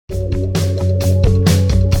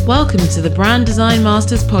Welcome to the Brand Design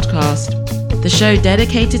Masters podcast, the show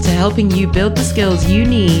dedicated to helping you build the skills you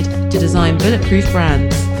need to design bulletproof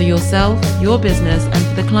brands for yourself, your business, and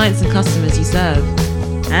for the clients and customers you serve.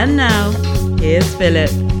 And now, here's Philip.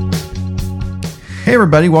 Hey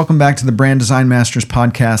everybody, welcome back to the Brand Design Masters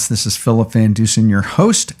podcast. This is Philip Van Dusen, your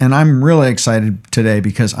host, and I'm really excited today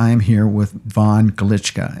because I am here with Vaughn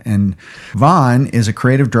Galichka. And Vaughn is a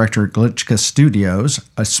creative director at Galichka Studios,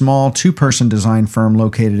 a small two-person design firm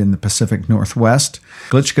located in the Pacific Northwest.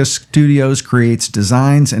 Galichka Studios creates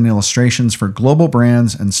designs and illustrations for global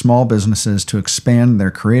brands and small businesses to expand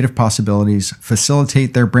their creative possibilities,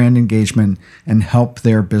 facilitate their brand engagement, and help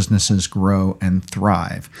their businesses grow and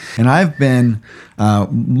thrive. And I've been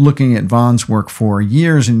looking at Vaughn's work for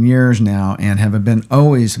years and years now and have been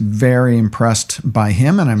always very impressed by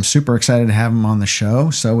him, and I'm super excited to have him on the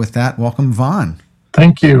show. So with that, welcome, Vaughn.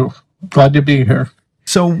 Thank you. Glad to be here.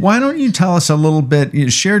 So why don't you tell us a little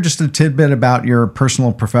bit, share just a tidbit about your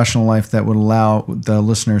personal professional life that would allow the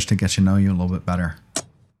listeners to get to know you a little bit better.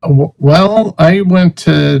 Well, I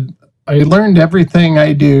learned everything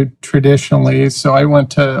I do traditionally. So I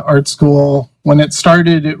went to art school. When it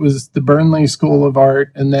started, it was the Burnley School of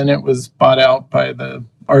Art, and then it was bought out by the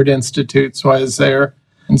Art Institute. So I was there.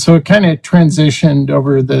 And so it kind of transitioned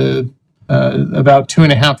over the about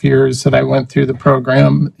 2.5 years that I went through the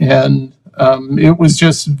program. And it was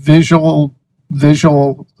just visual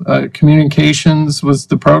communications was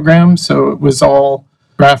the program. So it was all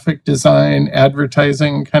graphic design,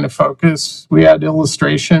 advertising kind of focus. We had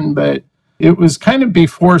illustration, but it was kind of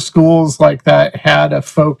before schools like that had a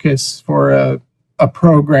focus for a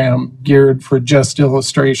program geared for just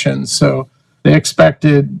illustration. So they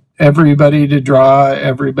expected everybody to draw,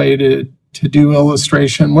 everybody to do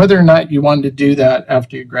illustration, whether or not you wanted to do that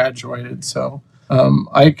after you graduated. So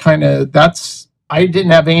I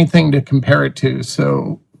didn't have anything to compare it to.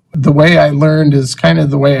 So the way I learned is kind of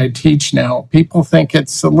the way I teach now. People think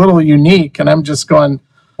it's a little unique, and I'm just going,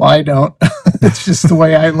 well, I don't. It's just the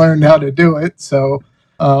way I learned how to do it. So,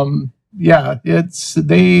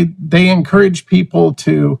 they encourage people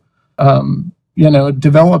to,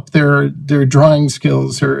 develop their drawing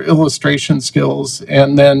skills or illustration skills,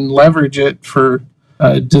 and then leverage it for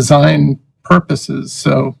design purposes.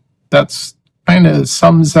 So that's kind of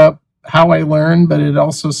sums up how I learned, but it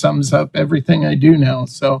also sums up everything I do now.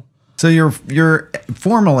 So your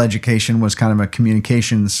formal education was kind of a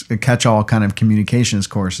catch-all kind of communications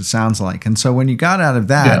course, it sounds like. And so when you got out of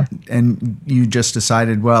that and you just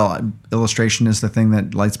decided, well, illustration is the thing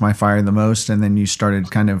that lights my fire the most, and then you started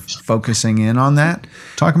kind of focusing in on that.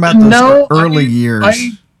 Talk about those early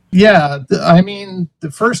years.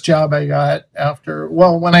 The first job I got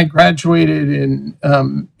when I graduated in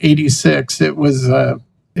 86, it was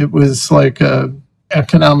like a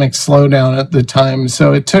economic slowdown at the time.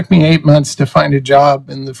 So it took me 8 months to find a job.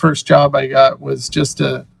 And the first job I got was just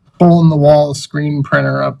a hole-in-the-wall screen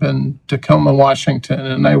printer up in Tacoma, Washington.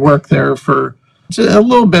 And I worked there for a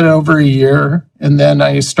little bit over a year. And then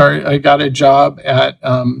I got a job at,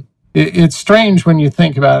 it's strange when you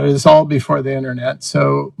think about it. It's all before the internet.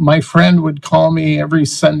 So my friend would call me every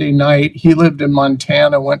Sunday night. He lived in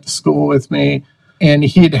Montana, went to school with me. And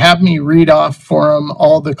he'd have me read off for him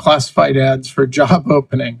all the classified ads for job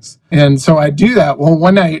openings. And so I do that. Well,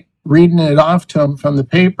 one night, reading it off to him from the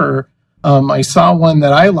paper, I saw one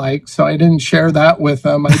that I liked, so I didn't share that with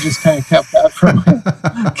him. I just kind of kept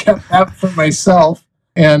that for myself,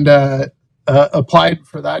 and applied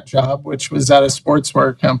for that job, which was at a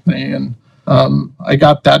sportswear company. And I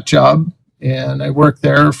got that job, and I worked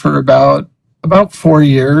there for about 4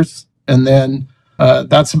 years, and then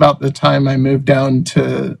that's about the time I moved down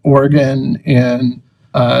to Oregon and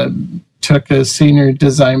took a senior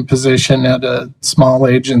design position at a small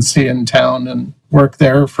agency in town and worked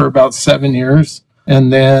there for about 7 years.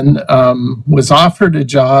 And then was offered a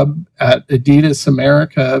job at Adidas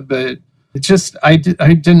America, but I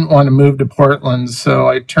didn't want to move to Portland, so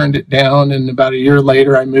I turned it down. And about a year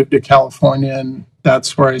later, I moved to California, and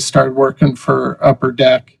that's where I started working for Upper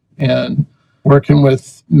Deck and working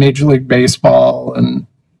with Major League Baseball and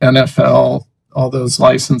NFL, all those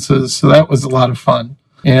licenses. So that was a lot of fun.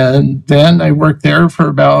 And then I worked there for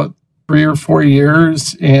about 3 or 4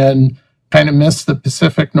 years and kind of missed the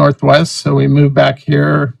Pacific Northwest. So we moved back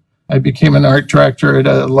here. I became an art director at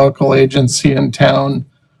a local agency in town,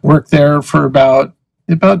 worked there for about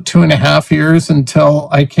 2.5 years until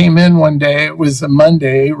I came in one day. It was a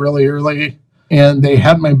Monday, really early, and they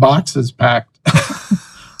had my boxes packed.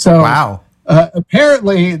 So wow.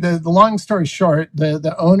 Apparently, the long story short,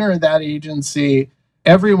 the owner of that agency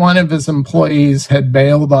every one of his employees had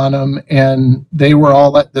bailed on him, and they were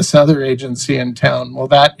all at this other agency in town. Well,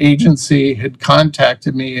 that agency had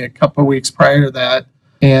contacted me a couple of weeks prior to that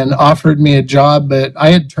and offered me a job, but I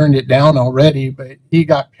had turned it down already. But he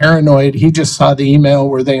got paranoid. He just saw the email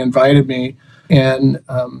where they invited me. And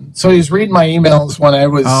so he was reading my emails when I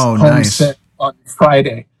was homesick on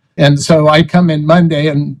Friday. And so I come in Monday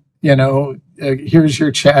and, here's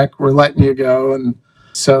your check. We're letting you go. And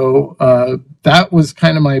so that was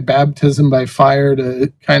kind of my baptism by fire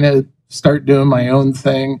to kind of start doing my own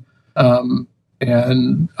thing.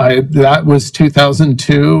 And that was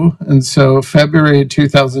 2002. And so February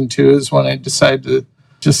 2002 is when I decided to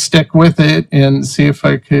just stick with it and see if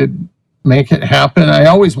I could make it happen. I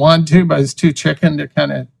always wanted to, but I was too chicken to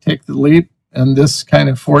kind of take the leap. And this kind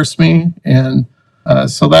of forced me. And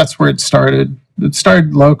so that's where it started. It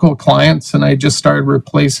started local clients, and I just started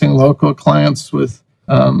replacing local clients with,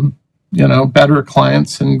 better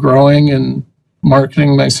clients and growing and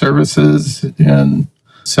marketing my services. And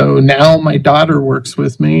so now my daughter works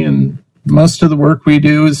with me, and most of the work we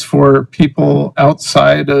do is for people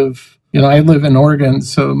outside of, I live in Oregon,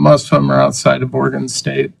 so most of them are outside of Oregon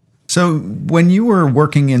State. So when you were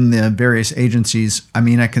working in the various agencies, I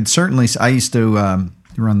used to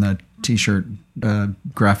run the T-shirt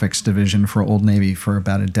graphics division for Old Navy for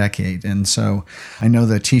about a decade. And so I know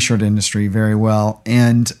the T-shirt industry very well.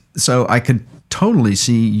 And so I could totally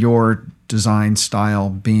see your design style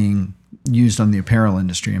being used on the apparel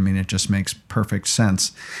industry. I mean, it just makes perfect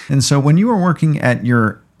sense. And so when you were working at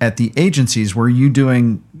the agencies, were you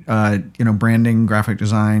doing, branding, graphic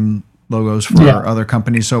design, logos for other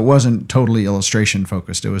companies? So it wasn't totally illustration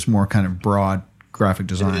focused. It was more kind of broad graphic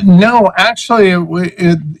design. No, actually,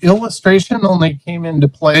 illustration only came into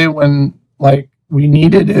play when we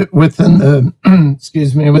needed it within the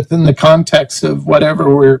within the context of whatever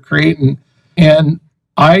we were creating. And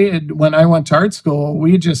when I went to art school,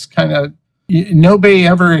 we just kind of, nobody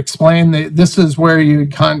ever explained that this is where you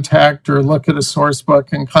contact or look at a source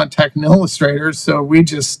book and contact an illustrator. So we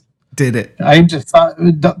just did it. I just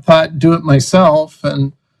thought do it myself.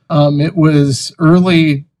 And it was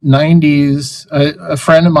early 90s. A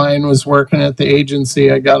friend of mine was working at the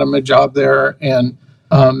agency. I got him a job there, and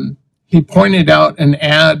he pointed out an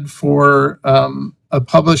ad for a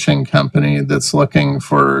publishing company that's looking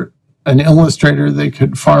for an illustrator they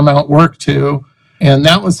could farm out work to. And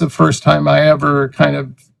that was the first time I ever kind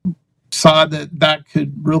of saw that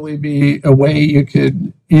could really be a way you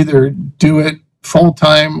could either do it full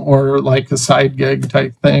time or like a side gig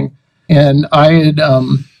type thing. And I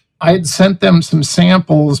had sent them some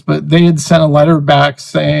samples, but they had sent a letter back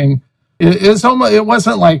saying it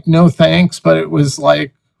wasn't like no thanks, but it was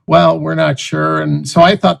like, well, we're not sure. And so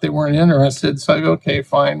I thought they weren't interested. So I go, okay,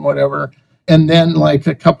 fine, whatever. And then like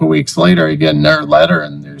a couple of weeks later, I get another letter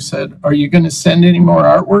and they said, are you going to send any more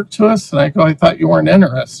artwork to us? And I go, I thought you weren't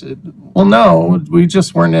interested. Well, no, we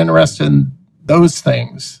just weren't interested in those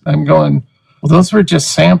things. I'm going, well, those were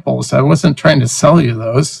just samples. I wasn't trying to sell you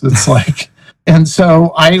those. It's like, and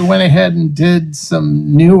so I went ahead and did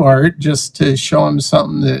some new art just to show them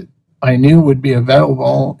something that I knew would be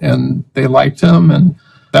available, and they liked them. And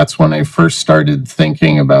that's when I first started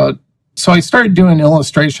thinking about, so I started doing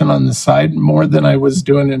illustration on the side more than I was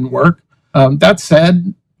doing in work. That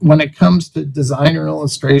said, when it comes to designer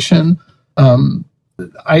illustration,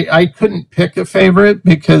 I couldn't pick a favorite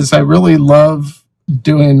because I really love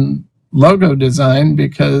doing logo design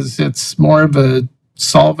because it's more of a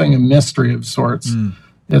solving a mystery of sorts.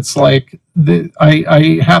 It's like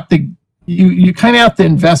I have to, you kind of have to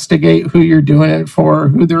investigate who you're doing it for,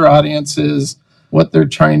 who their audience is, what they're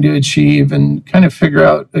trying to achieve, and kind of figure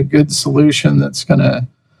out a good solution that's going to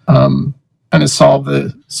kind of solve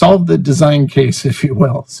the design case, if you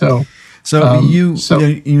will. So you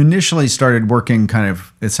initially started working kind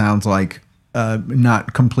of, it sounds like,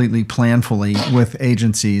 not completely planfully with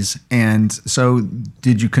agencies. And so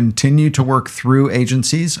did you continue to work through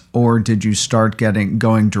agencies, or did you start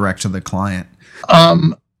going direct to the client?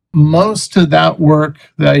 Most of that work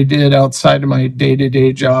that I did outside of my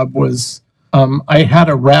day-to-day job was, I had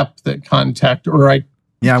a rep that contacted, I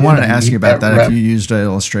wanted to ask you about that, if you used an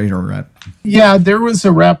Illustrator rep. Yeah, there was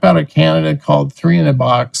a rep out of Canada called 3 in a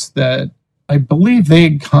Box that I believe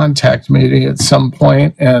they contacted me at some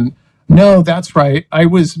point. And no, that's right.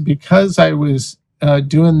 Because I was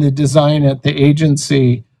doing the design at the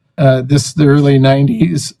agency, the early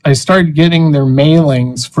 90s, I started getting their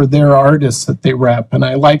mailings for their artists that they rep. And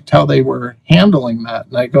I liked how they were handling that.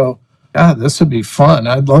 And I go, God, this would be fun.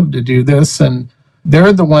 I'd love to do this. And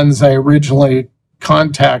they're the ones I originally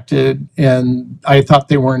contacted, and I thought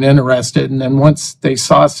they weren't interested. And then once they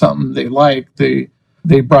saw something they liked, they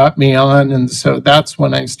they brought me on. And so that's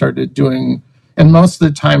when I started doing, and most of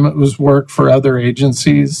the time it was work for other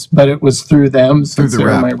agencies, but it was through them since they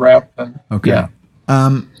were my rep. And, okay.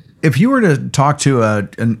 Yeah. If you were to talk to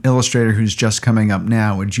an illustrator who's just coming up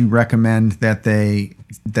now, would you recommend that they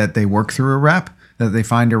work through a rep, that they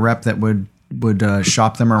find a rep that would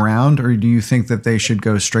shop them around, or do you think that they should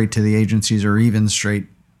go straight to the agencies or even straight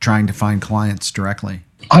trying to find clients directly?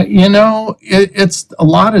 It's a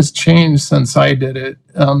lot has changed since I did it.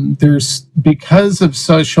 There's, because of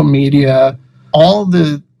social media, all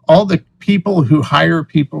the people who hire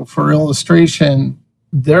people for illustration,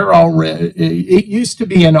 they're already. It used to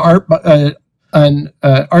be an art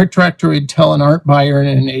director would tell an art buyer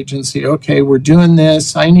in an agency, okay, we're doing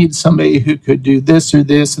this. I need somebody who could do this or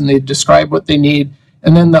this, and they'd describe what they need.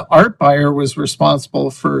 And then the art buyer was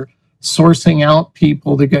responsible for sourcing out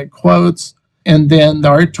people to get quotes. And then the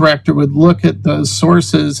art director would look at those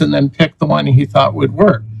sources and then pick the one he thought would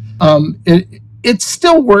work. It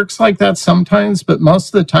still works like that sometimes, but most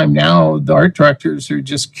of the time now, the art directors are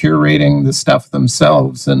just curating the stuff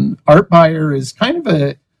themselves. And art buyer is kind of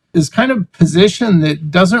a position that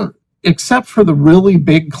doesn't, except for the really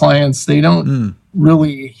big clients, they don't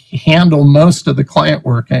really handle most of the client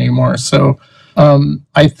work anymore. So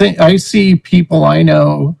I think I see people I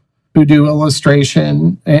know who do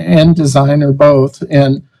illustration and design or both,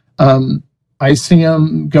 and I see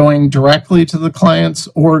them going directly to the clients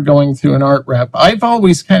or going through an art rep. I've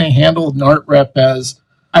always kind of handled an art rep as,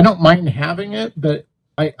 I don't mind having it, but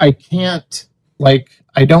I can't,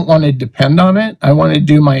 I don't want to depend on it. I want to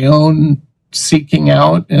do my own seeking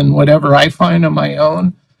out, and whatever I find on my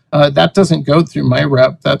own, that doesn't go through my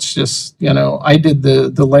rep. That's just, I did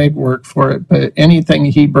the legwork for it, but anything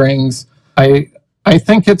he brings, I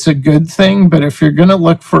think it's a good thing. But if you're going to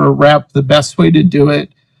look for a rep, the best way to do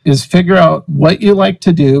it is figure out what you like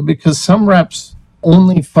to do, because some reps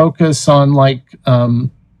only focus on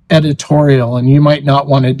editorial, and you might not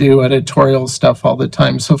want to do editorial stuff all the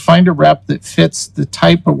time. So find a rep that fits the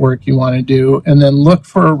type of work you want to do, and then look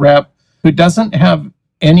for a rep who doesn't have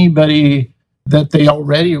anybody that they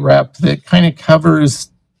already rep that kind of covers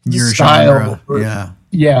your style.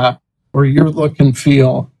 Or your look and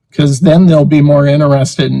feel, because then they'll be more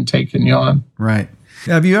interested in taking you on. Right.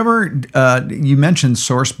 Have you ever, you mentioned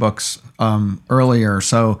source books earlier,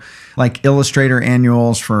 so like Illustrator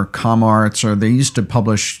annuals for ComArts, or they used to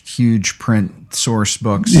publish huge print source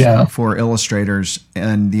books for illustrators,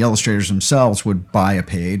 and the illustrators themselves would buy a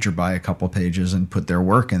page or buy a couple pages and put their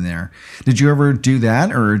work in there. Did you ever do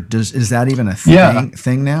that, or is that even a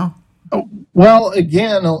thing now? Well,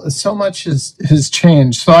 again, so much has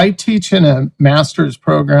changed. So I teach in a master's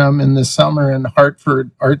program in the summer in Hartford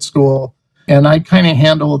Art School, and I kind of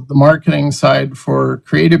handle the marketing side for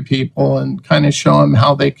creative people and kind of show them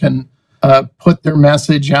how they can put their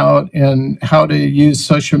message out and how to use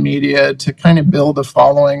social media to kind of build a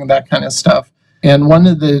following, that kind of stuff. And one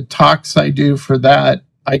of the talks I do for that,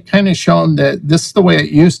 I kind of show them that this is the way it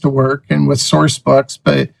used to work and with source books,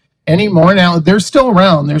 but anymore now, they're still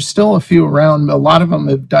around. There's still a few around. A lot of them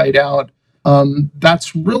have died out.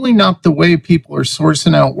 That's really not the way people are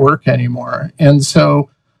sourcing out work anymore. And so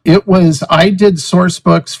I did source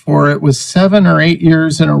books for, it was 7 or 8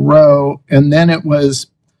 years in a row. And then it was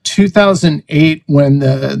 2008 when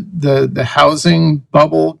the housing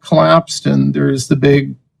bubble collapsed and there's the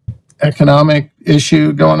big economic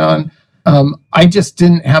issue going on. I just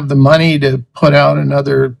didn't have the money to put out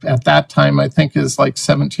another, at that time, I think is like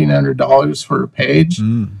 $1,700 for a page.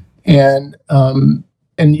 And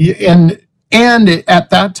at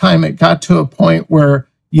that time it got to a point where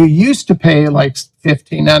you used to pay like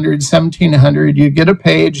 $1,500, $1,700. You get a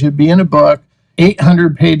page, it'd be in a book,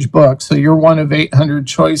 800-page book. So you're one of 800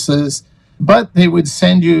 choices, but they would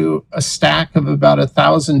send you a stack of about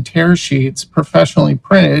 1,000 tear sheets professionally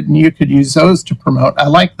printed, and you could use those to promote. I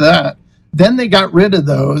like that. Then they got rid of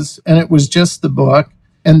those, and it was just the book.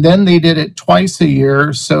 And then they did it twice a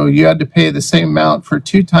year, so you had to pay the same amount for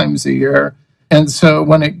 2 times a year. And so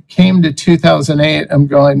when it came to 2008, I'm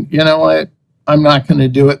going, you know what? I'm not going to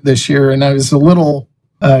do it this year. And I was a little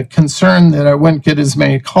concerned that I wouldn't get as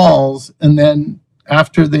many calls. And then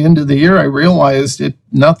after the end of the year, I realized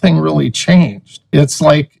nothing really changed. It's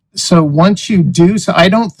like, so once you do, so I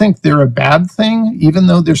don't think they're a bad thing, even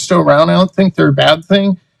though they're still around. I don't think they're a bad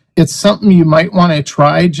thing. It's something you might want to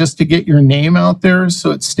try just to get your name out there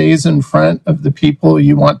so it stays in front of the people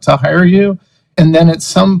you want to hire you. And then at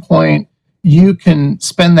some point, you can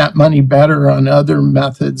spend that money better on other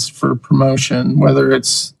methods for promotion, whether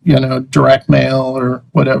it's, direct mail or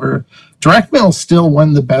whatever. Direct mail is still one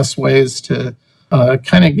of the best ways to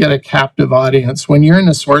kind of get a captive audience. When you're in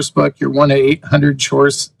a source book, you're one of 800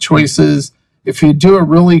 choices. If you do a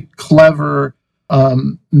really clever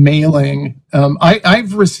mailing,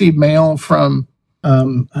 I've received mail from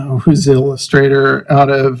who's the illustrator out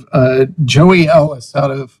of Joey Ellis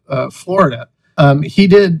out of Florida. He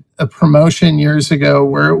did a promotion years ago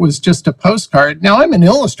where it was just a postcard. Now, I'm an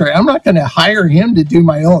illustrator. I'm not going to hire him to do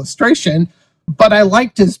my illustration, but I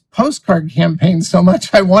liked his postcard campaign so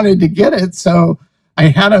much I wanted to get it. So I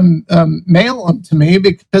had him mail them to me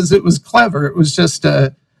because it was clever. It was just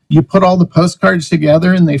you put all the postcards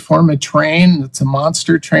together and they form a train. It's a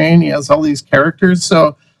monster train. He has all these characters.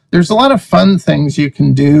 So there's a lot of fun things you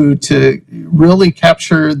can do to really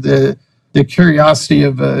capture the curiosity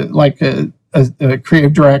of a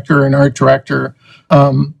creative director, an art director.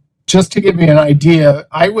 Just to give you an idea,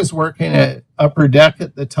 I was working at Upper Deck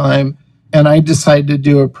at the time, and I decided to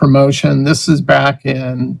do a promotion. This is back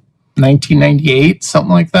in 1998,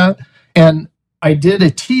 something like that. And I did a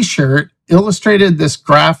T-shirt, illustrated this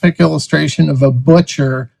graphic illustration of a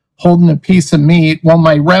butcher holding a piece of meat. Well,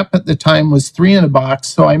 my rep at the time was 3 in a box,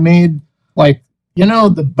 so I made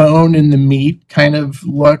the bone and the meat kind of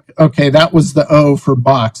look. Okay, that was the O for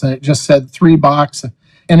box, and it just said 3 box,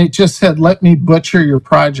 and it just said, "Let me butcher your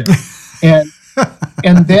project." and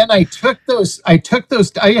then I took those. I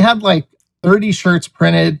had like 30 shirts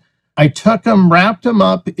printed. I took them, wrapped them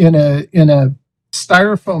up in a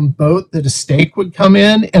styrofoam boat that a steak would come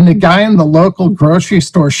in, and the guy in the local grocery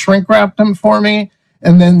store shrink wrapped them for me,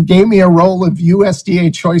 and then gave me a roll of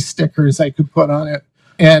USDA choice stickers I could put on it.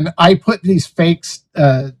 And I put these fake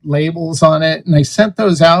labels on it, and I sent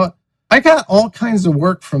those out. I got all kinds of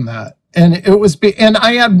work from that. And and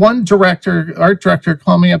I had one art director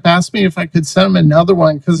call me up, ask me if I could send him another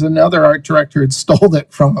one because another art director had stole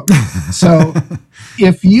it from him. So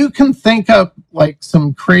if you can think up like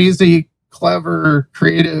some crazy, clever,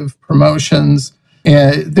 creative promotions,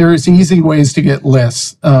 there's easy ways to get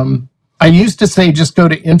lists. I used to say just go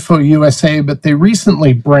to Info USA, but they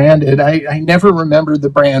recently branded. I never remember the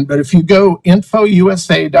brand, but if you go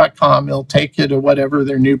infousa.com, it'll take you to whatever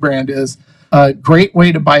their new brand is. Great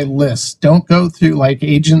way to buy lists. Don't go through like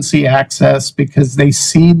Agency Access because they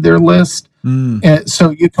seed their list. And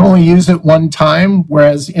so you can only use it one time,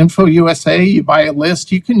 whereas Info USA, you buy a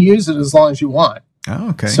list, you can use it as long as you want. Oh,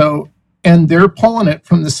 okay. So, and they're pulling it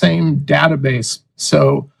from the same database.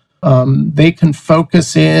 So they can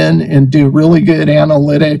focus in and do really good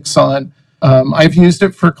analytics on. I've used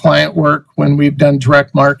it for client work when we've done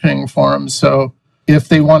direct marketing for them. So if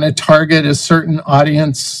they want to target a certain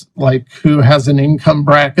audience, like who has an income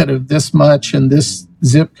bracket of this much and this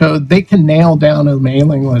zip code, they can nail down a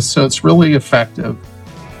mailing list. So it's really effective.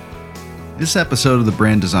 This episode of the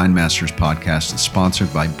Brand Design Masters podcast is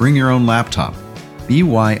sponsored by Bring Your Own Laptop.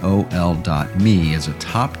 BYOL.me is a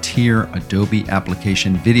top-tier Adobe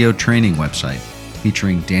application video training website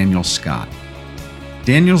featuring Daniel Scott.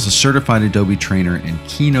 Daniel's a certified Adobe trainer and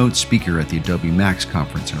keynote speaker at the Adobe Max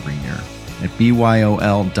conference every year. At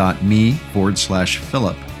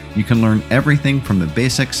BYOL.me/Philip, you can learn everything from the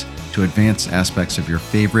basics to advanced aspects of your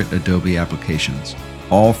favorite Adobe applications,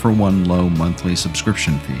 all for one low monthly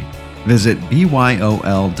subscription fee. Visit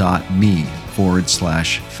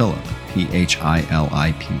BYOL.me/Philip.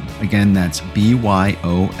 PHILIP. Again, that's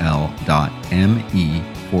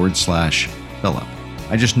BYOL.me/Philip.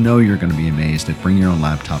 I just know you're going to be amazed at Bring Your Own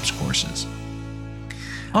Laptop's courses.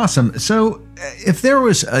 Awesome. So if there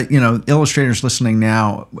was, illustrators listening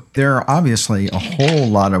now, there are obviously a whole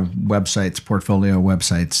lot of websites, portfolio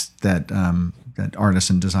websites that artists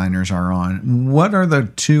and designers are on. What are the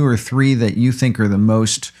 2 or 3 that you think are the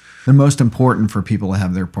most important for people to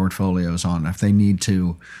have their portfolios on if they need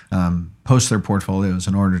to post their portfolios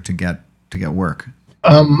in order to get work?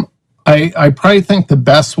 I probably think the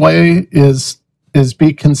best way is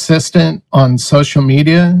be consistent on social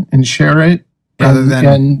media and share it. Rather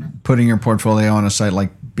than putting your portfolio on a site like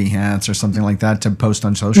Behance or something like that to post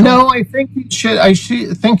on social? No, I think you should.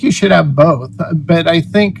 Think you should have both. But I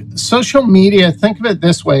think social media, think of it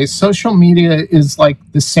this way. Social media is like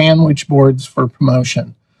the sandwich boards for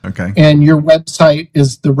promotion. Okay. And your website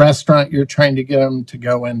is the restaurant you're trying to get them to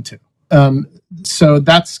go into. So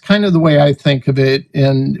that's kind of the way I think of it.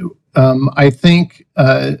 And I think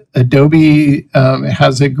Adobe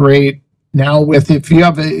has a great, now if you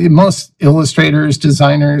have most illustrators,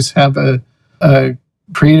 designers have a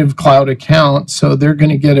Creative Cloud account, so they're going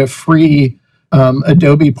to get a free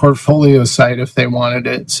Adobe portfolio site if they wanted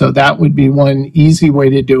it. So that would be one easy way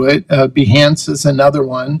to do it. Behance is another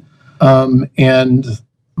one. And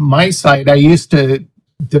my site, I used to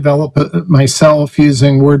develop it myself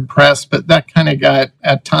using WordPress, but that kind of got,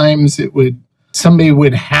 at times it would somebody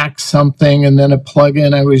would hack something and then a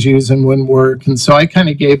plugin I was using wouldn't work. And so I kind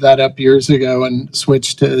of gave that up years ago and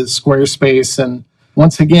switched to Squarespace. And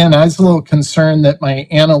once again, I was a little concerned that my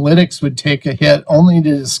analytics would take a hit, only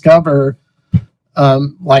to discover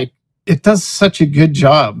like it does such a good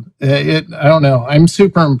job. I don't know. I'm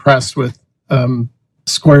super impressed with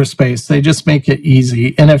Squarespace. They just make it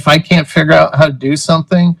easy. And if I can't figure out how to do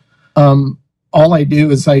something, all I do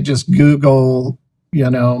is I just Google,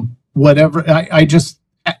 whatever. I just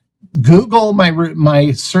Google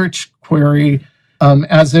my search query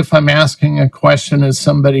as if I'm asking a question as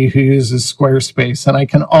somebody who uses Squarespace, and I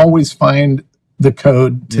can always find the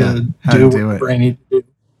code to do whatever I need to do.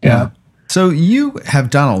 Yeah. So you have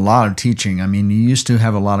done a lot of teaching. I mean, you used to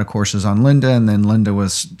have a lot of courses on Lynda, and then Lynda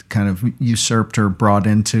was kind of usurped or brought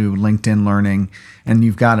into LinkedIn Learning, and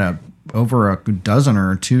you've got over a dozen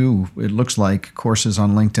or two, it looks like, courses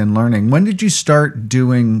on LinkedIn Learning. When did you start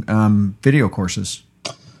doing video courses?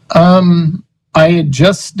 I had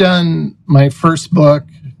just done my first book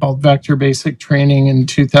called Vector Basic Training in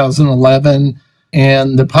 2011.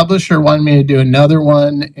 And the publisher wanted me to do another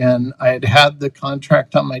one, and I had the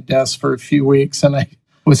contract on my desk for a few weeks, and I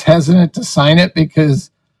was hesitant to sign it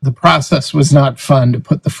because the process was not fun to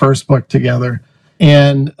put the first book together.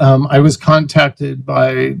 And I was contacted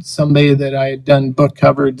by somebody that I had done book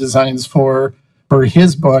cover designs for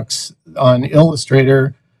his books on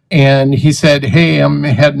Illustrator, and he said, "Hey, I'm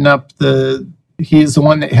heading up he's the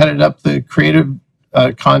one that headed up the creative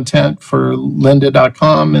content for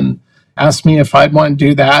lynda.com, and asked me if I'd want to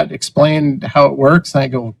do that, explain how it works." And I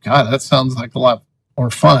go, "God, that sounds like a lot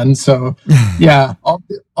more fun." So yeah, I'll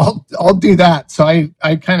do that. So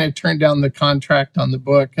I kind of turned down the contract on the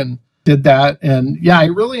book and did that. And yeah, I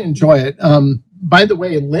really enjoy it. By the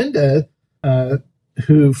way, Lynda,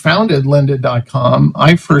 who founded lynda.com,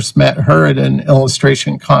 I first met her at an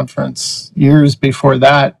illustration conference years before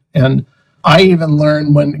that. And I even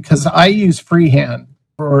learned because I use freehand,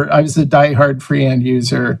 I was a diehard freehand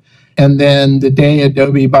user. And then the day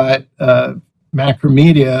Adobe bought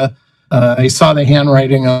Macromedia, I saw the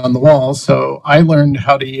handwriting on the wall. So I learned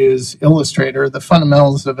how to use Illustrator, the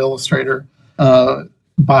fundamentals of Illustrator,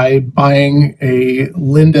 by buying a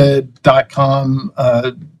lynda.com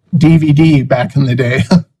DVD back in the day.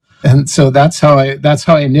 And so that's how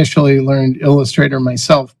I initially learned Illustrator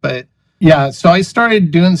myself. But yeah, so I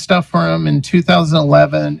started doing stuff for him in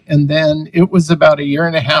 2011. And then it was about a year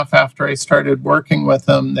and a half after I started working with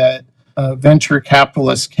him that venture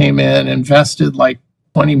capitalists came in, invested like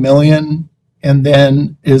 20 million. And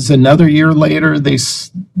then another year later, they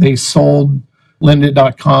sold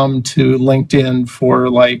lynda.com to LinkedIn for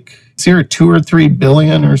like, is there 2 or 3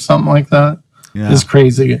 billion or something like that? Yeah. It's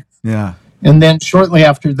crazy. Yeah. And then shortly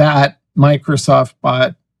after that, Microsoft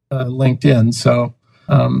bought LinkedIn. So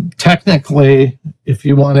technically, if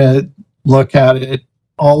you want to look at it,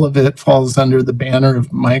 all of it falls under the banner of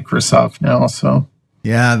Microsoft now. So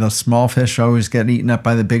yeah, the small fish always get eaten up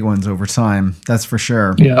by the big ones over time. That's for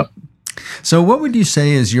sure. Yeah. So what would you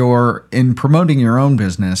say is in promoting your own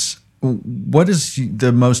business, what is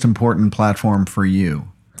the most important platform for you?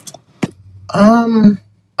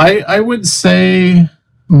 I would say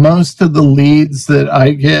most of the leads that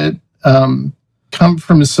I get come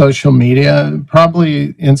from social media.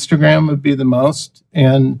 Probably Instagram would be the most,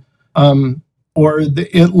 and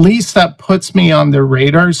at least that puts me on their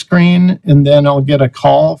radar screen. And then I'll get a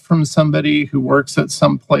call from somebody who works at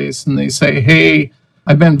some place, and they say, "Hey,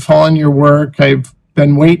 I've been following your work. I've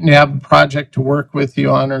been waiting to have a project to work with you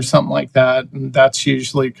on," or something like that. And that's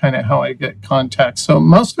usually kind of how I get contact. So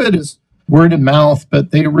most of it is word of mouth,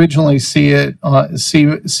 but they originally see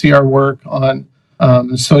our work on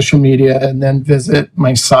social media and then visit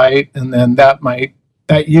my site, and then that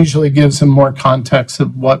usually gives them more context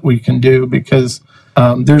of what we can do, because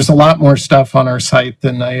there's a lot more stuff on our site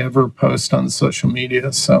than I ever post on social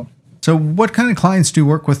media. So what kind of clients do you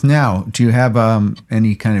work with now? Do you have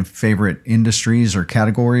any kind of favorite industries or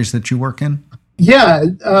categories that you work in? Yeah,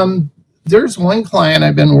 there's one client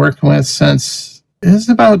I've been working with since it's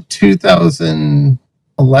about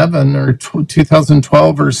 2011 or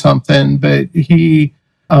 2012 or something, but he,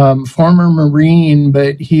 former Marine,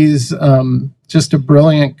 but he's just a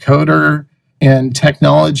brilliant coder and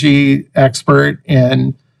technology expert.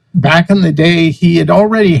 And back in the day, he had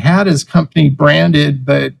already had his company branded,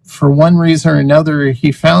 but for one reason or another,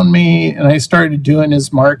 he found me and I started doing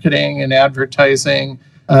his marketing and advertising.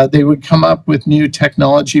 They would come up with new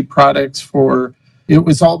technology products it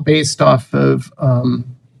was all based off of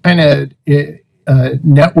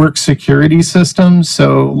network security systems.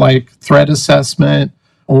 So like threat assessment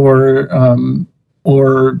or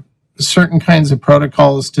certain kinds of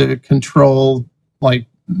protocols to control like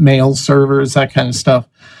mail servers, that kind of stuff.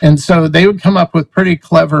 And so they would come up with pretty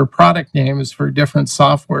clever product names for different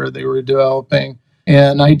software they were developing.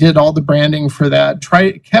 And I did all the branding for that.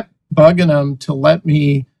 Kept bugging him to let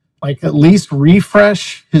me like at least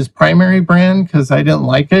refresh his primary brand because I didn't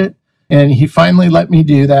like it. And he finally let me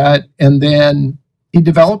do that. And then he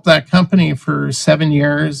developed that company for 7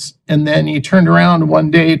 years. And then he turned around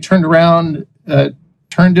one day, turned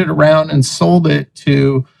it around and sold it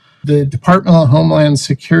to the Department of Homeland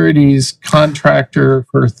Security's contractor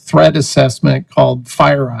for threat assessment called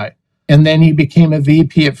FireEye. And then he became a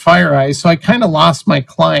VP at FireEye. So I kind of lost my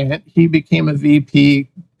client. He became a VP,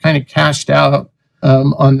 kind of cashed out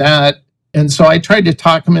on that. And so I tried to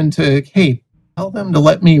talk him into, hey, tell them to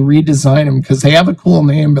let me redesign them because they have a cool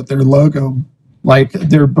name, but their logo, like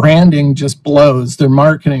their branding just blows. Their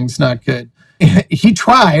marketing's not good. He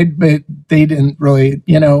tried, but they didn't really,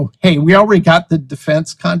 hey, we already got the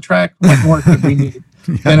defense contract. What more could we need?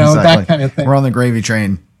 Exactly. That kind of thing. We're on the gravy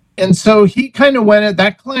train. And so he kind of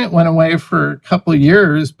that client went away for a couple of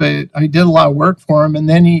years, but I did a lot of work for him. And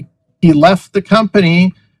then he left the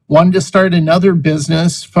company, wanted to start another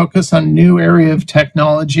business, focus on a new area of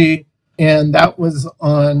technology. And that was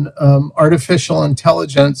on artificial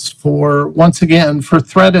intelligence for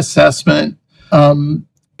threat assessment.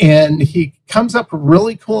 And he comes up with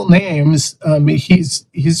really cool names.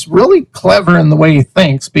 He's really clever in the way he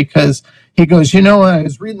thinks because he goes, I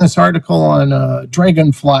was reading this article on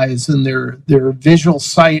dragonflies and their visual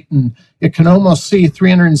sight, and it can almost see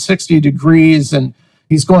 360 degrees. And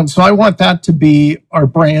he's going, so I want that to be our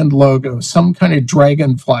brand logo, some kind of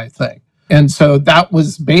dragonfly thing. And so that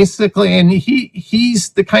was basically, and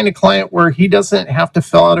he's the kind of client where he doesn't have to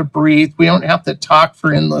fill out a brief. We don't have to talk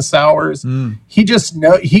for endless hours. He just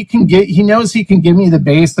knows he can give me the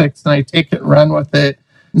basics, and I take it and run with it.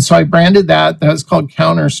 And so I branded that. That was called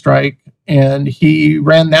Counter-Strike. And he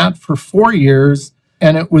ran that for 4 years.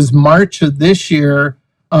 And it was March of this year.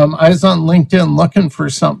 I was on LinkedIn looking for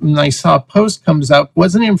something. And I saw a post comes up.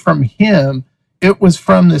 Wasn't even from him. It was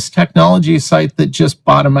from this technology site that just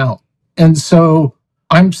bought him out. And so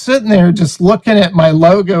I'm sitting there just looking at my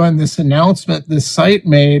logo and this announcement this site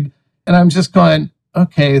made, and I'm just going,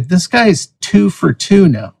 okay, this guy's 2 for 2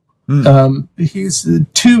 now. He's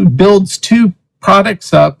builds 2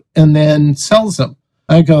 products up and then sells them.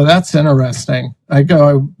 I go, that's interesting. I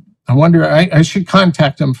go, I wonder, I should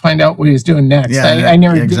contact him, find out what he's doing next. I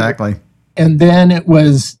never did. Exactly. And then it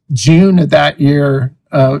was June of that year,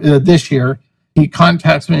 this year, he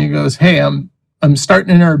contacts me and he goes, hey, I'm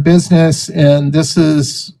starting in our business, and this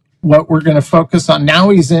is what we're going to focus on. Now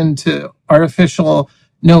he's into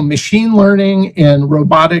machine learning and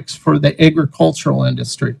robotics for the agricultural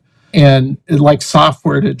industry, and like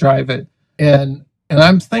software to drive it. And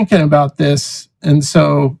I'm thinking about this. And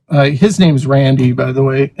so his name's Randy, by the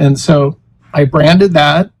way. And so I branded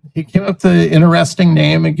that. He came up with an interesting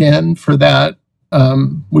name again for that.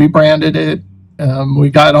 We branded it. We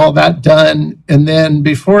got all that done. And then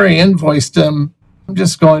before I invoiced him, I'm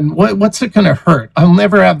just going, what's it going to hurt? I'll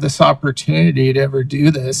never have this opportunity to ever do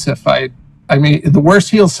this. The worst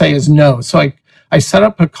he'll say is no. So I set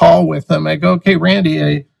up a call with him. I go, okay,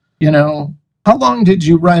 Randy, how long did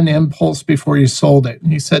you run Impulse before you sold it?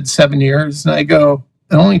 And he said 7 years. And I go,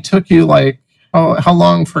 it only took you how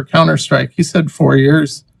long for Counter-Strike? He said 4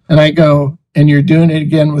 years. And I go, and you're doing it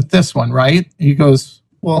again with this one, right? He goes,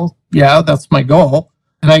 well, yeah, that's my goal.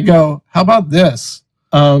 And I go, how about this?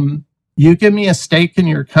 You give me a stake in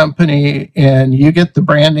your company and you get the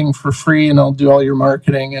branding for free, and I'll do all your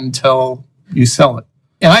marketing until you sell it.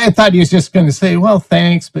 And I thought he was just going to say, well,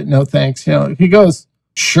 thanks, but no thanks. He goes,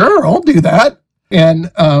 sure, I'll do that.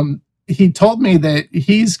 And he told me that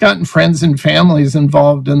he's gotten friends and families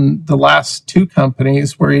involved in the last 2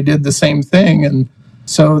 companies where he did the same thing. And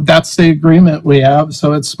so that's the agreement we have.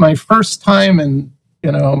 So it's my first time in,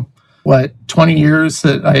 20 years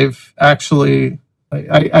that I've actually,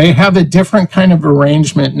 I have a different kind of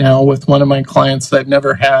arrangement now with one of my clients that I've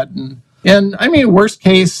never had. And I mean, worst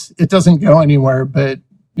case, it doesn't go anywhere, but,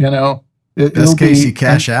 best case, you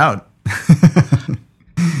cash out.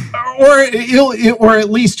 Or at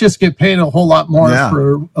least just get paid a whole lot more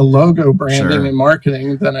for a logo branding and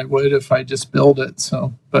marketing than I would if I just build it.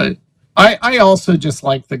 So, but I also just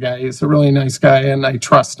like the guy. He's a really nice guy, and I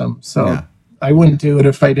trust him. So I wouldn't do it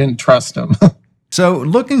if I didn't trust him. So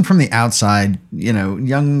looking from the outside,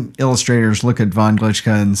 young illustrators look at Von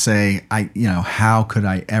Glitschka and say, how could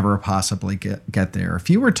I ever possibly get there? If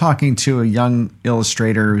you were talking to a young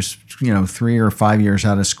illustrator who's, 3 or 5 years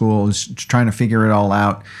out of school, is trying to figure it all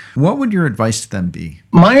out, what would your advice to them be?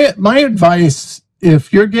 My advice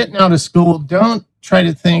if you're getting out of school, don't try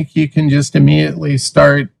to think you can just immediately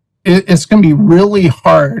start. It's going to be really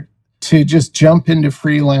hard to just jump into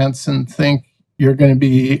freelance and think you're going to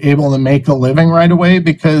be able to make a living right away,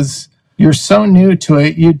 because you're so new to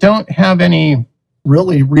it. You don't have any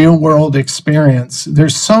really real world experience.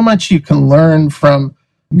 There's so much you can learn from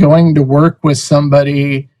going to work with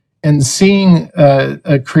somebody and seeing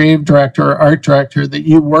a creative director or art director that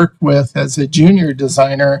you worked with as a junior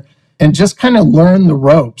designer, and just kind of learn the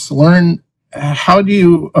ropes, learn how do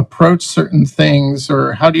you approach certain things,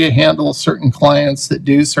 or how do you handle certain clients that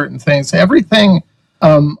do certain things. Everything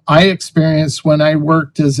I experienced when I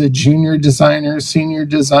worked as a junior designer, senior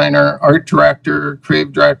designer, art director,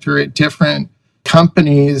 creative director at different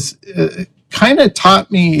companies, kind of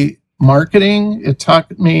taught me marketing. It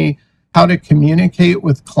taught me how to communicate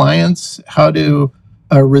with clients, how to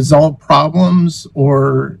resolve problems,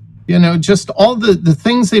 or just all the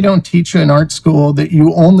things they don't teach you in art school that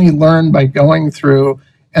you only learn by going through.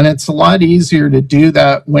 And it's a lot easier to do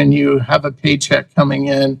that when you have a paycheck coming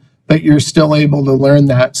in, but you're still able to learn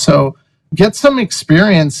that. So get some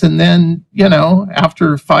experience, and then,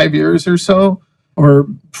 after 5 years or so, or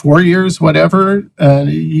 4 years, whatever,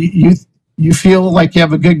 you feel like you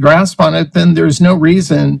have a good grasp on it, then there's no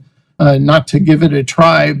reason not to give it a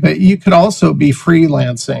try. But you could also be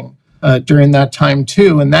freelancing during that time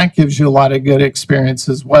too, and that gives you a lot of good experience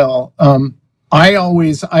as well.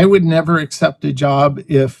 I would never accept a job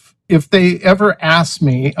if they ever asked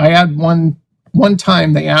me. I had one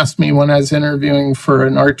time they asked me when I was interviewing for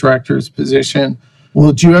an art director's position,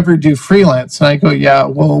 well, do you ever do freelance? And I go, yeah,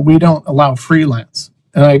 well, we don't allow freelance.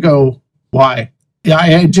 And I go, why? Yeah,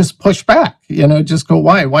 I just push back, just go,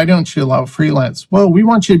 why? Why don't you allow freelance? Well, we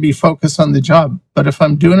want you to be focused on the job. But if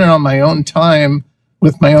I'm doing it on my own time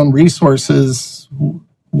with my own resources,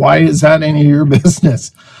 why is that any of your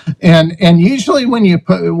business? And usually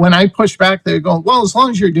when I push back, they go, well, as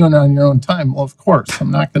long as you're doing it on your own time. Well, of course,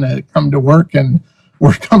 I'm not going to come to work and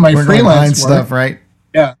work on my freelance stuff, right?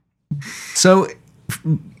 Yeah. So,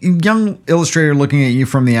 young illustrator looking at you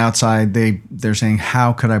from the outside, they're saying,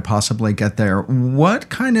 how could I possibly get there? What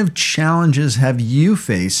kind of challenges have you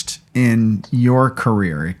faced in your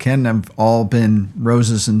career? It can't have all been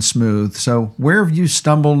roses and smooth. So where have you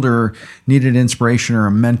stumbled or needed inspiration or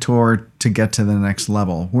a mentor to get to the next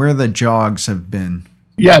level? Where the jogs have been?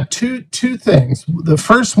 Yeah, two things. The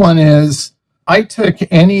first one is I took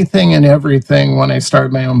anything and everything when I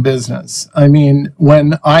started my own business. I mean,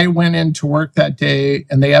 when I went into work that day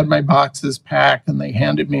and they had my boxes packed and they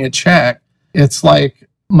handed me a check, it's like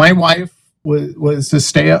my wife was a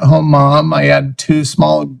stay-at-home mom. I had 2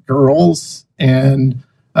 small girls, and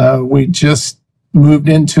we just moved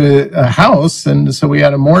into a house, and so we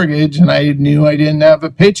had a mortgage, and I knew I didn't have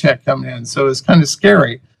a paycheck coming in, so it was kind of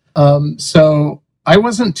scary. So I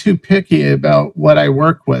wasn't too picky about what I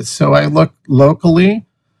work with. So I looked locally,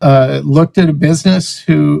 looked at businesses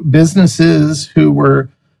who were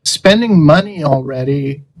spending money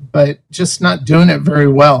already, but just not doing it very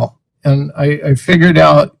well. And I figured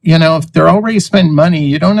out, if they're already spending money,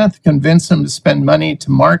 you don't have to convince them to spend money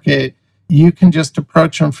to market. You can just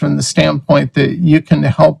approach them from the standpoint that you can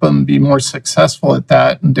help them be more successful at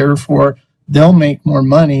that, and therefore they'll make more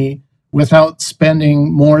money without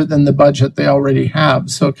spending more than the budget they already have.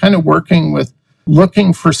 So kind of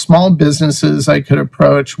looking for small businesses I could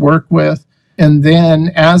approach, work with. And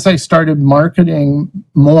then as I started marketing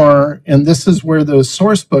more, and this is where those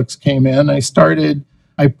source books came in, I started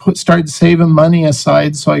saving money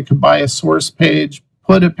aside so I could buy a source page,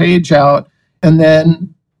 put a page out, and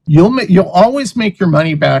then you'll always make your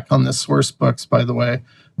money back on the source books, by the way.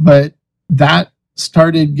 But that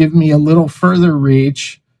started giving me a little further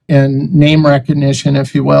reach and name recognition,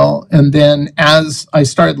 if you will. And then as I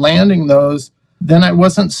started landing those, then I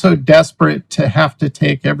wasn't so desperate to have to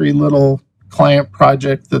take every little client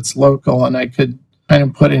project that's local, and I could kind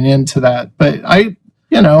of put an end to that. But I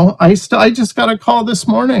just got a call this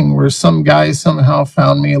morning where some guy somehow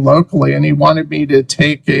found me locally, and he wanted me to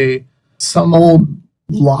take some old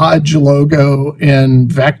lodge logo and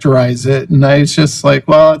vectorize it. And I was just like,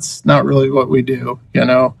 well, it's not really what we do,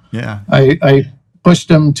 Yeah. I pushed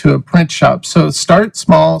them to a print shop. So start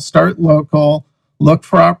small, start local, look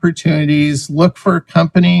for opportunities, look for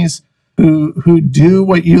companies who do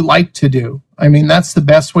what you like to do. I mean, that's the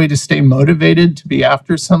best way to stay motivated to be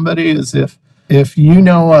after somebody, is if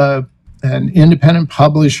an independent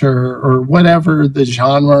publisher or whatever the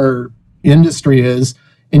genre or industry is,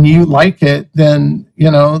 and you like it, then,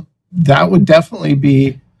 that would definitely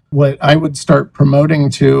be what I would start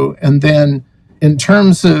promoting to. And then in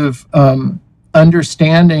terms of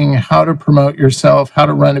understanding how to promote yourself, how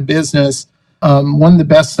to run a business, one of the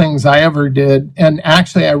best things I ever did. And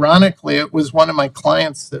actually, ironically, it was one of my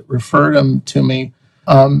clients that referred him to me.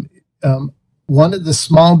 One of the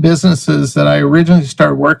small businesses that I originally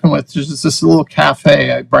started working with was this little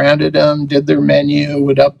cafe. I branded them, did their menu,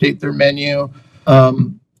 would update their menu.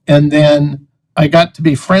 And then I got to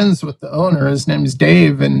be friends with the owner. His name is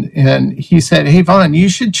Dave. And he said, "Hey, Vaughn, you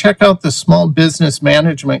should check out the small business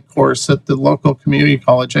management course at the local community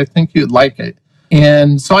college. I think you'd like it."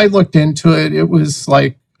 And so I looked into it. It was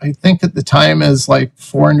like, I think at the time is like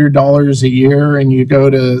 $400 a year. And you go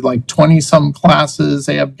to like 20 some classes.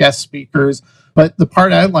 They have guest speakers. But the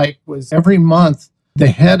part I liked was every month, the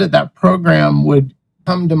head of that program would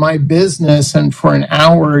come to my business and for an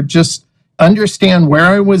hour just understand where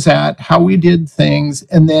I was at, how we did things,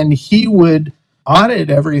 and then he would audit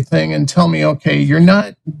everything and tell me, okay,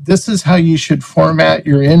 this is how you should format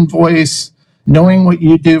your invoice, knowing what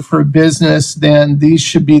you do for a business, then these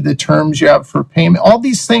should be the terms you have for payment, all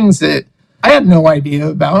these things that I had no idea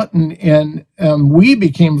about. And we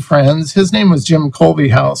became friends. His name was Jim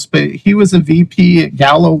Colbyhouse, but he was a VP at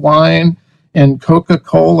Gallo Wine and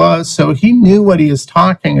Coca-Cola. So he knew what he was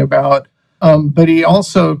talking about. But he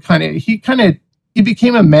also he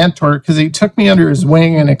became a mentor because he took me under his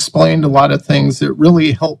wing and explained a lot of things that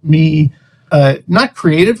really helped me, not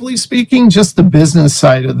creatively speaking, just the business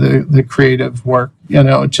side of the creative work,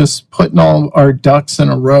 just putting all our ducks in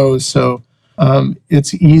a row. So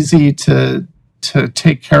it's easy to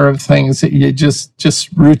take care of things that you just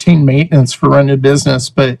routine maintenance for running a business.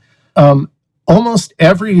 But almost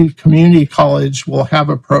every community college will have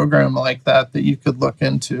a program like that you could look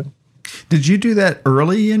into. Did you do that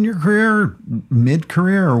early in your career,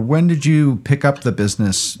 mid-career, or when did you pick up the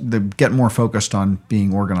business, get more focused on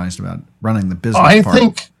being organized about running the business part? I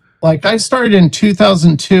think, I started in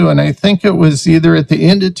 2002, and I think it was either at the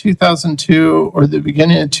end of 2002 or the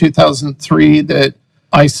beginning of 2003 that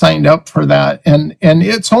I signed up for that. And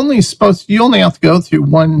it's only you only have to go through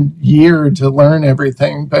 1 year to learn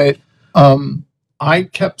everything, but I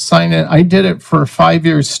kept signing. I did it for 5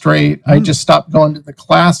 years straight. I just stopped going to the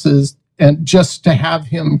classes, and just to have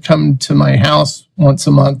him come to my house once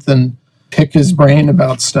a month and pick his brain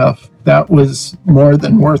about stuff, that was more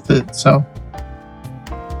than worth it. So.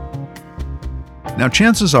 Now,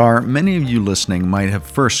 chances are many of you listening might have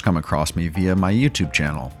first come across me via my YouTube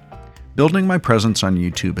channel. Building my presence on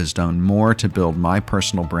YouTube has done more to build my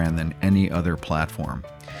personal brand than any other platform.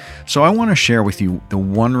 So I want to share with you the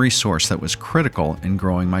one resource that was critical in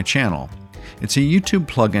growing my channel. It's a YouTube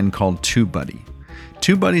plugin called TubeBuddy.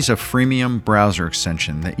 TubeBuddy is a freemium browser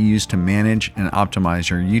extension that you use to manage and optimize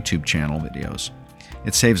your YouTube channel videos.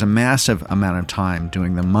 It saves a massive amount of time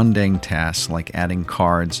doing the mundane tasks like adding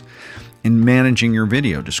cards and managing your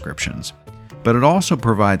video descriptions. But it also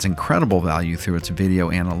provides incredible value through its video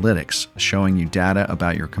analytics, showing you data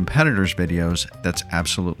about your competitors' videos that's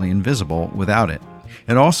absolutely invisible without it.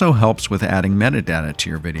 It also helps with adding metadata to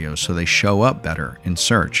your videos so they show up better in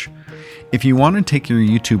search. If you want to take your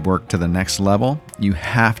YouTube work to the next level, you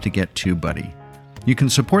have to get TubeBuddy. You can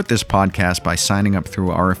support this podcast by signing up through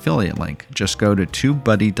our affiliate link. Just go to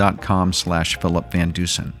tubebuddy.com/Philip Van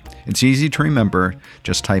Dusen. It's easy to remember.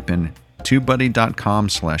 Just type in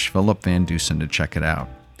tubebuddy.com/Philip Van Dusen to check it out.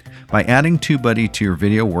 By adding TubeBuddy to your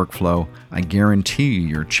video workflow, I guarantee you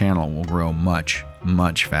your channel will grow much,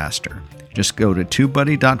 much faster. Just go to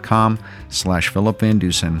tubebuddy.com/Philip Van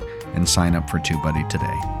Dusen and sign up for TubeBuddy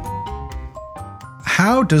today.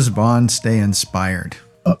 How does Vaughn stay inspired?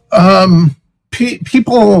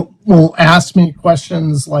 People will ask me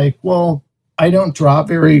questions like, well, I don't draw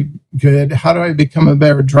very good. How do I become a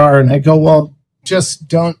better drawer? And I go, well, just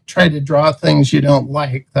don't try to draw things you don't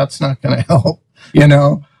like. That's not going to help,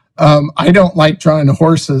 I don't like drawing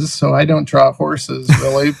horses, so I don't draw horses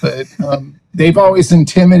really, but they've always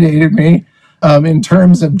intimidated me in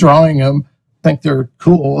terms of drawing them. I think they're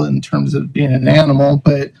cool in terms of being an animal,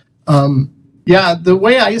 but the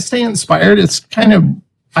way I stay inspired, it's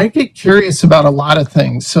I get curious about a lot of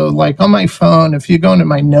things. So like on my phone, if you go into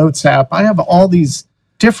my notes app, I have all these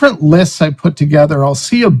different lists I put together. I'll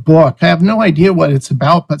see a book. I have no idea what it's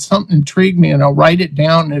about, but something intrigued me and I'll write it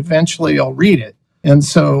down and eventually I'll read it. And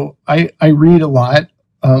so I read a lot.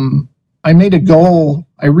 I made a goal.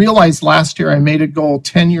 I realized last year I made a goal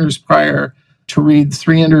 10 years prior to read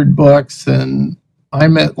 300 books, and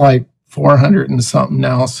I'm at like 400 and something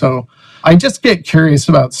now. So I just get curious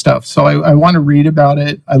about stuff. So I want to read about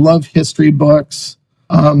it. I love history books.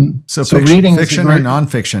 So fiction or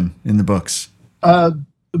nonfiction in the books?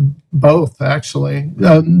 Both, actually.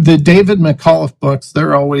 The David McAuliffe books,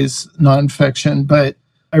 they're always nonfiction, but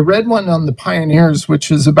I read one on the pioneers, which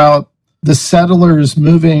is about the settlers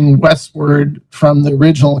moving westward from the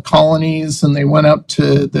original colonies, and they went up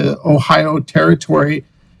to the Ohio Territory.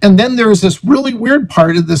 And then there's this really weird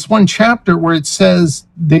part of this one chapter where it says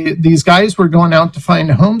these guys were going out to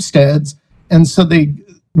find homesteads. And so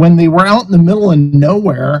when they were out in the middle of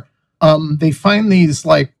nowhere, they find these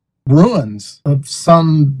like ruins of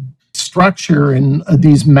some structure and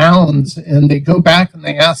these mounds. And they go back and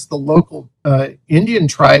they ask the local Indian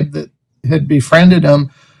tribe that had befriended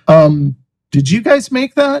them, did you guys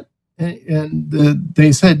make that? And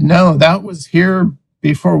they said, no, that was here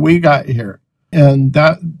before we got here. And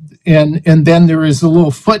then there is a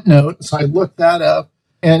little footnote. So I looked that up,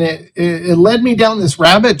 and it led me down this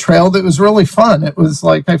rabbit trail that was really fun. It was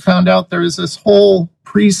like I found out there was this whole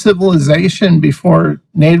pre-civilization before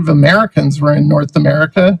Native Americans were in North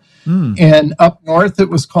America. And up north, it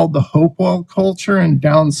was called the Hopewell culture, and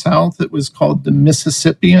down south, it was called the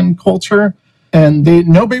Mississippian culture. And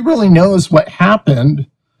nobody really knows what happened.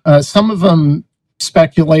 Some of them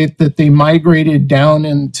speculate that they migrated down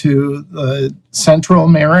into Central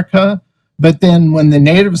America. But then when the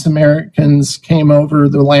Native Americans came over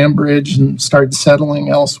the land bridge and started settling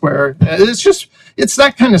elsewhere, it's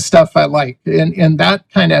that kind of stuff I like. And that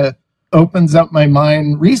kind of opens up my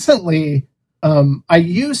mind. Recently, I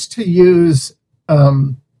used to use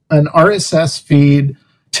an RSS feed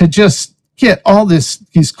to just get all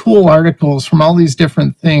these cool articles from all these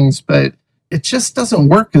different things, but it just doesn't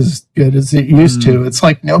work as good as it used to. It's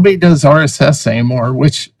like nobody does RSS anymore,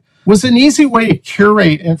 which was an easy way to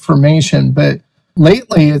curate information. But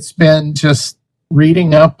lately it's been just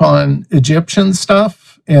reading up on Egyptian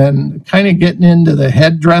stuff and kind of getting into the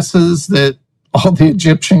headdresses that all the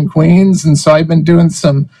Egyptian queens. And so I've been doing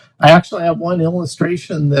I actually have one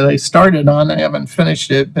illustration that I started on. I haven't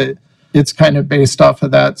finished it, but it's kind of based off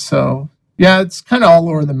of that. So yeah, it's kind of all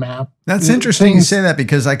over the map. That's interesting you say that,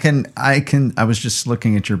 because I was just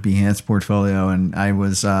looking at your Behance portfolio, and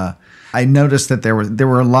I noticed that there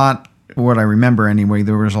were a lot, what I remember anyway,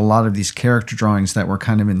 there was a lot of these character drawings that were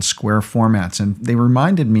kind of in square formats, and they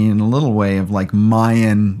reminded me in a little way of like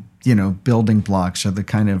Mayan, building blocks, or the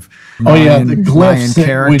kind of Mayan, the Mayan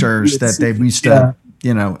characters that they used to,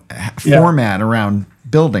 format around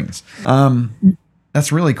buildings.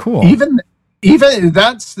 That's really cool. Even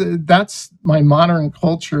that's my modern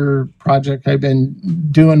culture project. I've been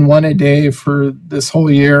doing one a day for this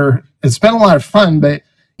whole year. It's been a lot of fun, but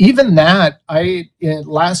even that,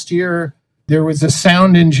 last year there was a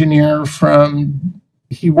sound engineer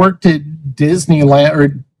he worked at Disneyland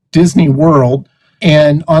or Disney World,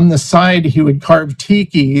 and on the side he would carve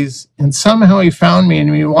tikis, and somehow he found me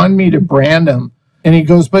and he wanted me to brand them. And he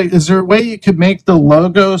goes, but is there a way you could make the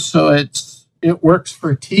logo so it works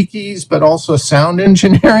for tikis, but also sound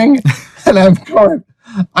engineering? And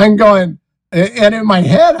I'm going, and in my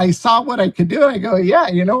head, I saw what I could do. And I go, yeah,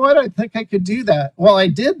 you know what? I think I could do that. Well, I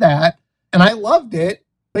did that and I loved it,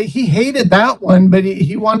 but he hated that one, but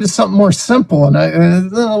he wanted something more simple,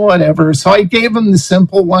 and whatever. So I gave him the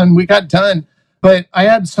simple one. We got done, but I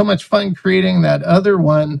had so much fun creating that other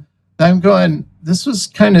one. I'm going, this was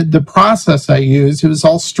kind of the process I used. It was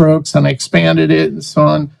all strokes, and I expanded it and so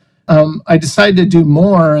on. I decided to do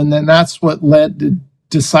more, and then that's what led to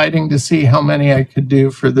deciding to see how many I could do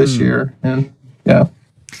for this year. And yeah.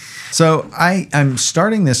 So I'm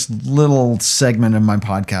starting this little segment of my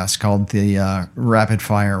podcast called the Rapid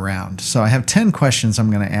Fire Round. So I have 10 questions I'm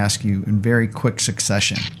going to ask you in very quick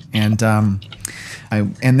succession, and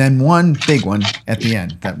then one big one at the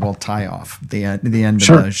end that we'll tie off the end of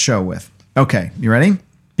the show with. Okay, you ready?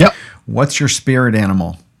 Yep. What's your spirit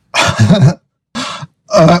animal?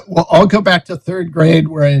 Well, I'll go back to third grade,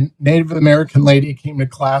 where a Native American lady came to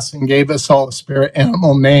class and gave us all a spirit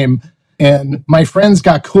animal name. And my friends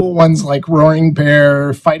got cool ones like roaring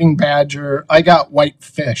bear, fighting badger. I got white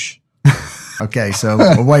fish. Okay, so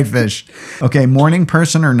a white fish. Okay, morning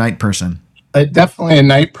person or night person? Definitely a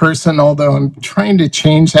night person, although I'm trying to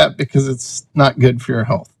change that because it's not good for your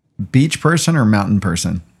health. Beach person or mountain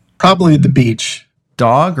person? Probably the beach.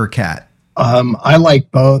 Dog or cat? I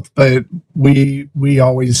like both, but we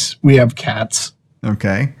have cats.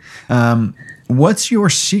 Okay. What's your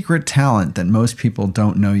secret talent that most people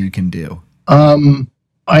don't know you can do?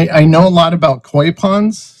 I know a lot about koi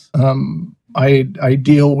ponds. I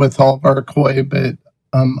deal with all of our koi, but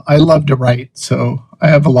I love to write, so I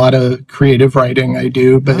have a lot of creative writing I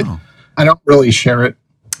do, but I don't really share it.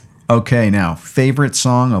 Okay, now, favorite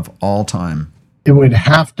song of all time? It would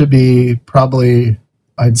have to be probably,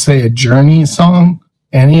 I'd say, a Journey song,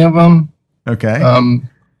 any of them. Okay.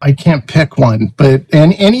 I can't pick one, but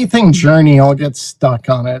anything Journey, I'll get stuck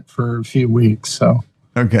on it for a few weeks. So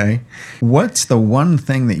Okay. What's the one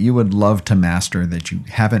thing that you would love to master that you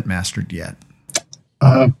haven't mastered yet?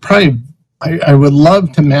 Probably, I would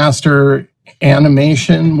love to master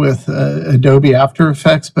animation with Adobe After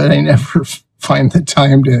Effects, but I never find the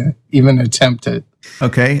time to even attempt it.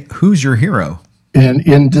 Okay. Who's your hero?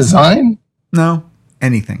 In design? No,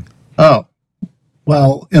 anything. Oh,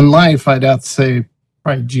 well, in life, I'd have to say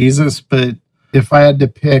probably Jesus, but if I had to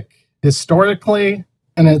pick historically,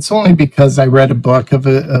 and it's only because I read a book of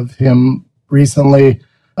him recently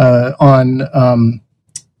on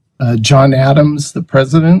John Adams, the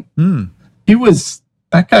president.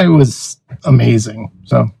 That guy was amazing.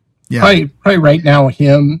 So probably right now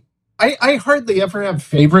him. I hardly ever have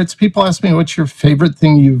favorites. People ask me, what's your favorite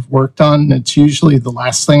thing you've worked on? And it's usually the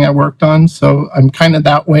last thing I worked on. So I'm kind of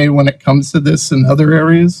that way when it comes to this and other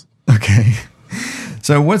areas. Okay.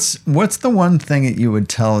 So what's the one thing that you would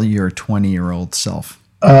tell your 20-year-old self?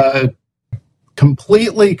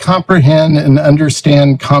 Completely comprehend and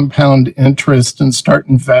understand compound interest and start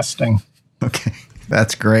investing. Okay.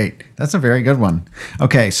 That's great. That's a very good one.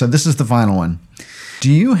 Okay. So this is the final one.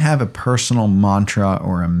 Do you have a personal mantra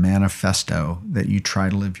or a manifesto that you try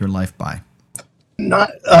to live your life by? Not,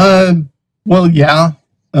 well, yeah.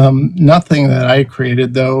 Nothing that I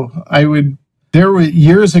created, though. There were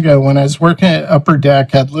years ago when I was working at Upper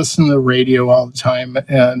Deck, I'd listen to the radio all the time,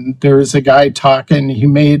 and there was a guy talking. He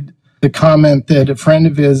made the comment that a friend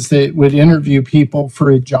of his that would interview people for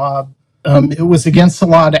a job, it was against the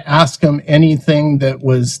law to ask him anything that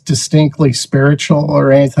was distinctly spiritual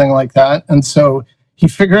or anything like that. And so he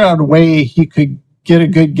figured out a way he could get a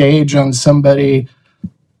good gauge on somebody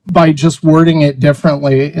by just wording it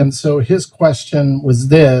differently. And so his question was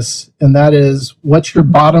this, and that is, what's your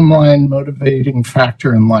bottom line motivating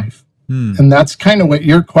factor in life? And that's kind of what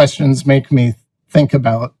your questions make me think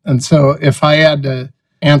about. And so if I had to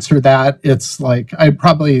answer that, it's like, I'd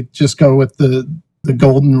probably just go with the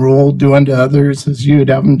golden rule, do unto others as you'd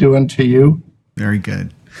have them do unto you. Very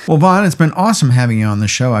good. Well, Vaughn, it's been awesome having you on the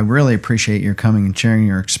show. I really appreciate your coming and sharing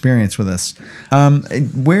your experience with us.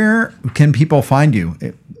 Where can people find you?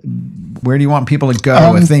 Where do you want people to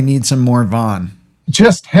go if they need some more Vaughn?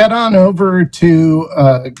 Just head on over to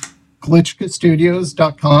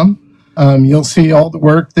glitchkastudios.com. You'll see all the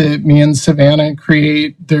work that me and Savannah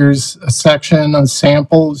create. There's a section on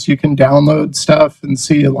samples. You can download stuff and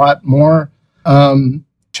see a lot more.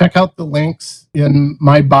 Check out the links in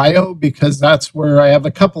my bio, because that's where I have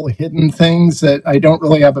a couple of hidden things that I don't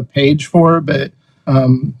really have a page for, but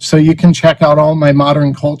so you can check out all my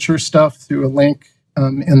modern culture stuff through a link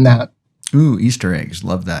in that. Ooh, Easter eggs.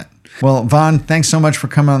 Love that. Well, Vaughn, thanks so much for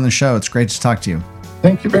coming on the show. It's great to talk to you.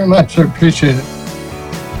 Thank you very much. I appreciate it.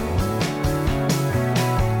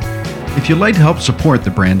 If you'd like to help support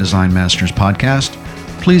the Brand Design Masters podcast,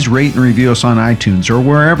 please rate and review us on iTunes or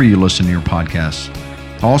wherever you listen to your podcasts.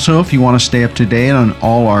 Also, if you want to stay up to date on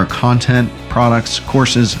all our content, products,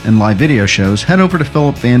 courses, and live video shows, head over to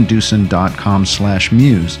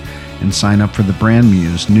philipvandusen.com/muse and sign up for the Brand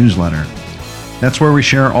Muse newsletter. That's where we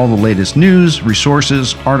share all the latest news,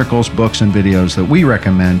 resources, articles, books, and videos that we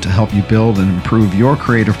recommend to help you build and improve your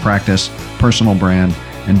creative practice, personal brand,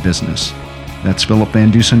 and business. That's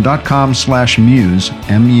philipvandusen.com/muse,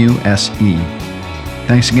 MUSE.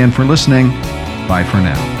 Thanks again for listening. Bye for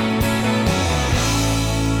now.